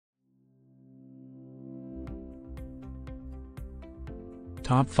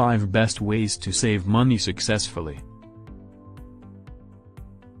Top 5 Best Ways to Save Money Successfully.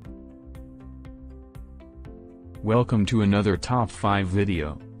 Welcome to another Top 5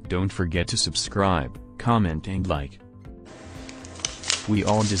 video. Don't forget to subscribe, comment and like. We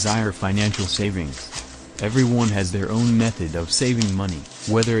all desire financial savings. Everyone has their own method of saving money,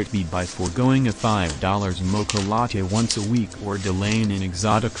 whether it be by foregoing a $5 mocha latte once a week or delaying an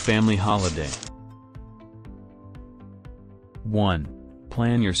exotic family holiday. 1.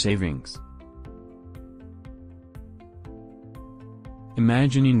 Plan your savings.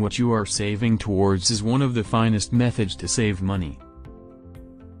 Imagining what you are saving towards is one of the finest methods to save money.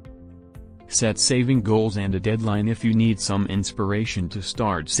 Set saving goals and a deadline if you need some inspiration to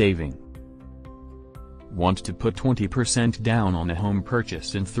start saving. Want to put 20% down on a home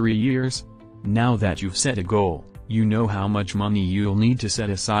purchase in 3 years? Now that you've set a goal, you know how much money you'll need to set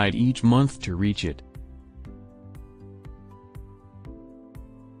aside each month to reach it.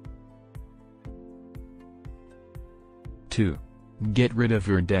 2. Get rid of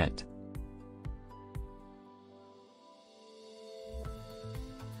your debt.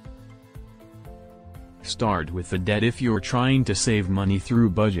 Start with the debt if you're trying to save money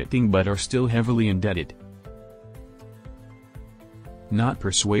through budgeting but are still heavily indebted. Not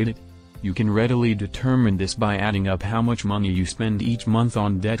persuaded? You can readily determine this by adding up how much money you spend each month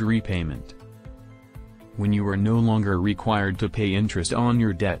on debt repayment. When you are no longer required to pay interest on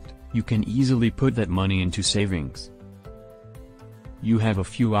your debt, you can easily put that money into savings. You have a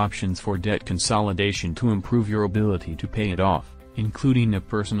few options for debt consolidation to improve your ability to pay it off, including a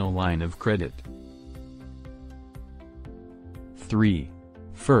personal line of credit. 3.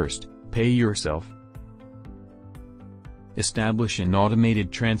 First, pay yourself. Establish an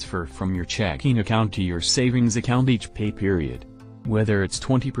automated transfer from your checking account to your savings account each pay period. Whether it's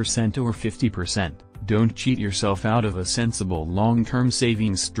 20% or 50%, don't cheat yourself out of a sensible long-term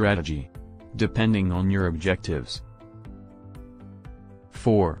savings strategy, depending on your objectives.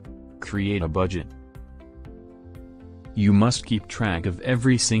 4. Create a budget. You must keep track of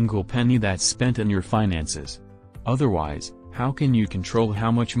every single penny that's spent in your finances. Otherwise, how can you control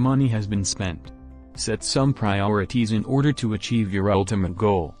how much money has been spent? Set some priorities in order to achieve your ultimate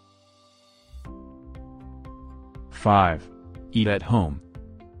goal. 5. Eat at home.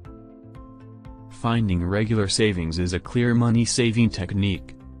 Finding regular savings is a clear money-saving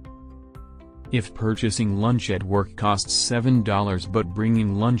technique. If purchasing lunch at work costs $7 but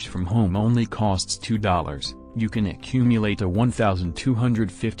bringing lunch from home only costs $2, you can accumulate a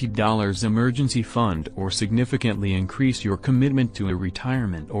 $1,250 emergency fund or significantly increase your commitment to a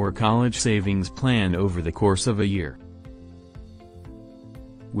retirement or college savings plan over the course of a year.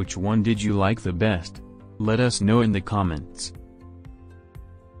 Which one did you like the best? Let us know in the comments.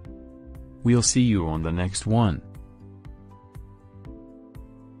 We'll see you on the next one.